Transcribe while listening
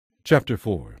Chapter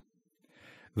 4.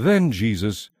 Then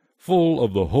Jesus, full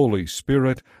of the Holy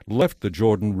Spirit, left the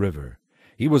Jordan River.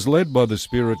 He was led by the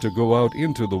Spirit to go out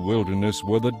into the wilderness,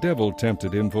 where the devil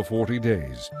tempted him for 40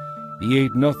 days. He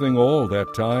ate nothing all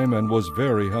that time and was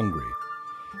very hungry.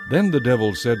 Then the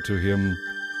devil said to him,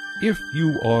 "If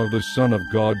you are the Son of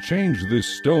God, change this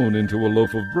stone into a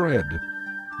loaf of bread."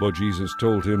 But Jesus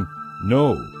told him,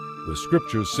 "No, the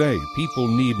Scriptures say people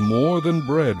need more than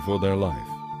bread for their life."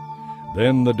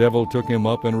 Then the devil took him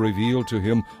up and revealed to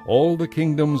him all the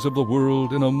kingdoms of the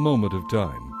world in a moment of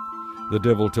time. The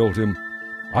devil told him,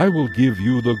 "I will give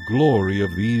you the glory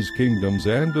of these kingdoms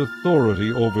and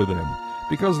authority over them,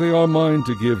 because they are mine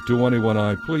to give to anyone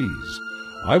I please.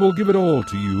 I will give it all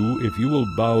to you if you will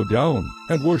bow down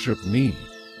and worship me."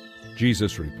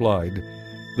 Jesus replied,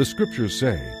 "The Scriptures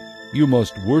say, 'You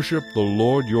must worship the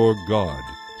Lord your God.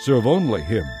 Serve only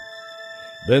him.'"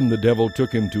 Then the devil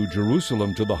took him to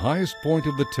Jerusalem, to the highest point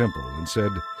of the temple, and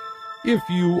said, "If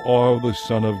you are the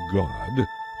Son of God,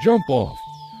 jump off,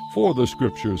 for the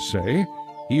Scriptures say,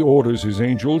 'He orders his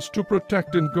angels to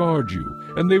protect and guard you,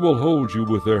 and they will hold you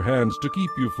with their hands to keep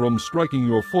you from striking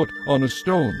your foot on a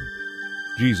stone.'"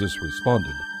 Jesus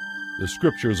responded, "The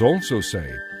Scriptures also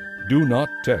say, 'Do not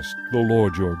test the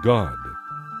Lord your God.'"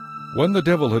 When the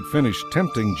devil had finished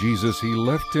tempting Jesus, he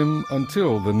left him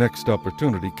until the next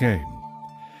opportunity came.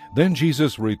 Then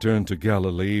Jesus returned to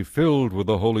Galilee, filled with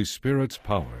the Holy Spirit's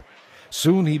power.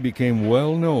 Soon he became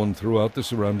well known throughout the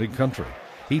surrounding country.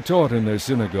 He taught in their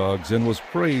synagogues and was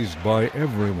praised by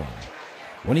everyone.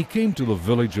 When he came to the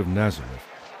village of Nazareth,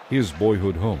 his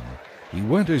boyhood home, he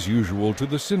went as usual to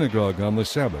the synagogue on the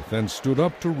Sabbath and stood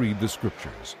up to read the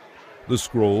Scriptures. The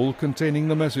scroll containing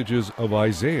the messages of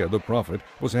Isaiah the prophet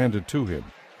was handed to him,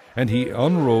 and he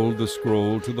unrolled the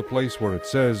scroll to the place where it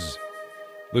says,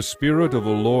 "The Spirit of the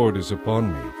Lord is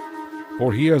upon me,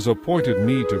 for he has appointed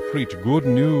me to preach good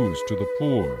news to the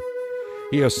poor.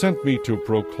 He has sent me to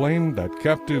proclaim that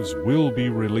captives will be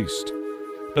released,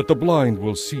 that the blind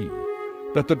will see,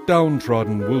 that the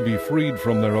downtrodden will be freed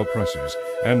from their oppressors,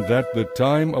 and that the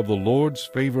time of the Lord's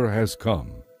favor has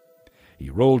come." He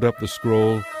rolled up the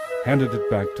scroll, handed it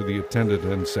back to the attendant,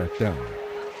 and sat down.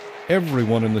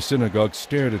 Everyone in the synagogue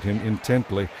stared at him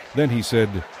intently. Then he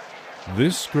said,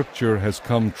 "This Scripture has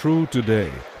come true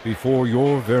today before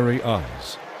your very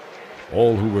eyes."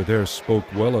 All who were there spoke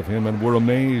well of him and were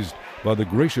amazed by the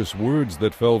gracious words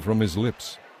that fell from his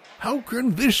lips. "How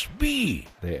can this be?"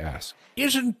 they asked.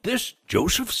 "Isn't this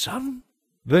Joseph's son?"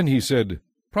 Then he said,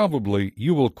 "Probably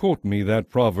you will quote me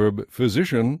that proverb,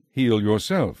 'Physician, heal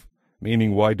yourself,'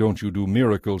 meaning, why don't you do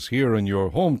miracles here in your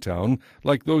hometown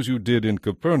like those you did in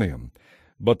Capernaum?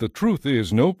 But the truth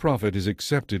is, no prophet is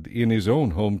accepted in his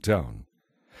own hometown.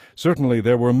 Certainly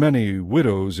there were many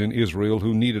widows in Israel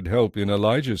who needed help in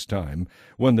Elijah's time,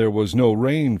 when there was no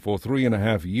rain for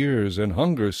 3.5 years and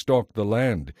hunger stalked the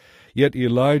land. Yet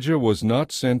Elijah was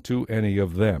not sent to any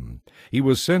of them. He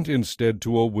was sent instead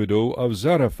to a widow of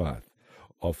Zarephath,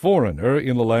 a foreigner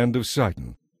in the land of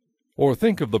Sidon. Or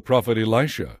think of the prophet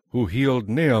Elisha, who healed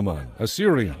Naaman, a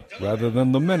Syrian, rather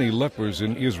than the many lepers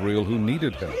in Israel who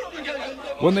needed help.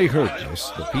 When they heard this,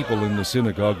 the people in the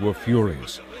synagogue were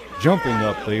furious. Jumping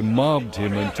up, they mobbed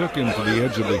him and took him to the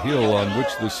edge of the hill on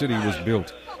which the city was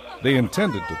built. They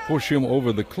intended to push him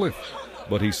over the cliff,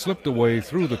 but he slipped away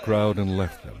through the crowd and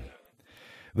left them.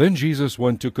 Then Jesus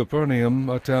went to Capernaum,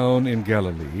 a town in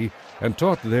Galilee, and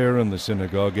taught there in the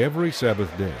synagogue every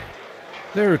Sabbath day.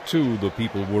 There, too, the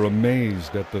people were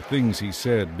amazed at the things he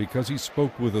said, because he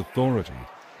spoke with authority.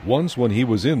 Once when he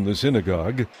was in the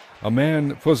synagogue, a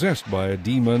man possessed by a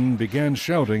demon began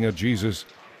shouting at Jesus,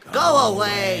 "Go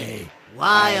away!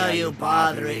 Why are you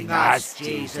bothering us,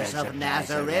 Jesus of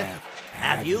Nazareth?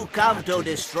 Have you come to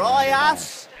destroy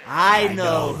us? I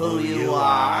know who you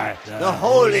are, the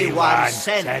Holy One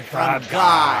sent from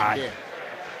God."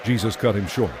 Jesus cut him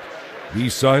short. "Be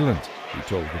silent," he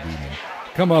told the demon.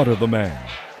 "Come out of the man."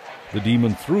 The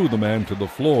demon threw the man to the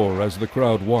floor as the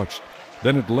crowd watched.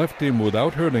 Then it left him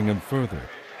without hurting him further.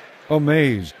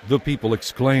 Amazed, the people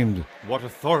exclaimed, "What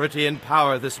authority and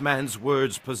power this man's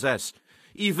words possess!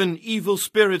 Even evil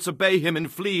spirits obey him and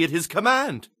flee at his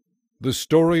command." The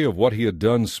story of what he had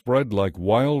done spread like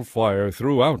wildfire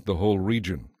throughout the whole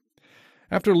region.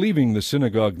 After leaving the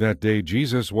synagogue that day,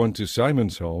 Jesus went to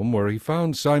Simon's home, where he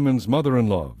found Simon's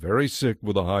mother-in-law very sick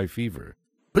with a high fever.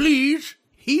 "Please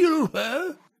heal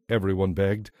her," everyone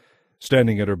begged.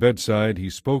 Standing at her bedside, he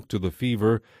spoke to the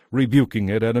fever, rebuking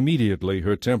it, and immediately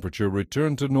her temperature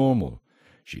returned to normal.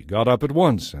 She got up at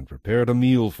once and prepared a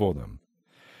meal for them.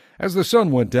 As the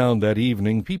sun went down that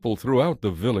evening, people throughout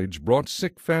the village brought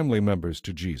sick family members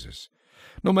to Jesus.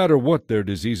 No matter what their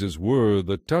diseases were,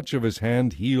 the touch of his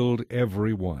hand healed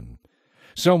every one.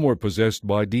 Some were possessed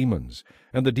by demons,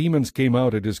 and the demons came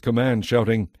out at his command,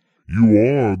 shouting, "You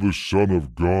are the Son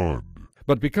of God."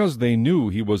 But because they knew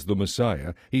he was the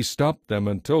Messiah, he stopped them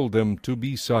and told them to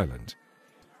be silent.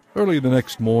 Early the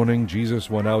next morning, Jesus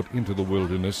went out into the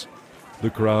wilderness. The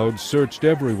crowd searched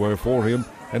everywhere for him,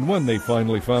 and when they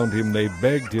finally found him, they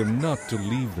begged him not to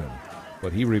leave them.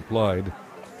 But he replied,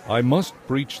 "I must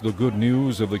preach the good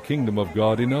news of the kingdom of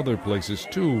God in other places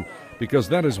too, because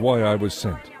that is why I was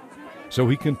sent." So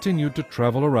he continued to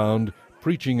travel around,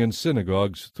 preaching in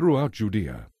synagogues throughout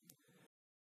Judea.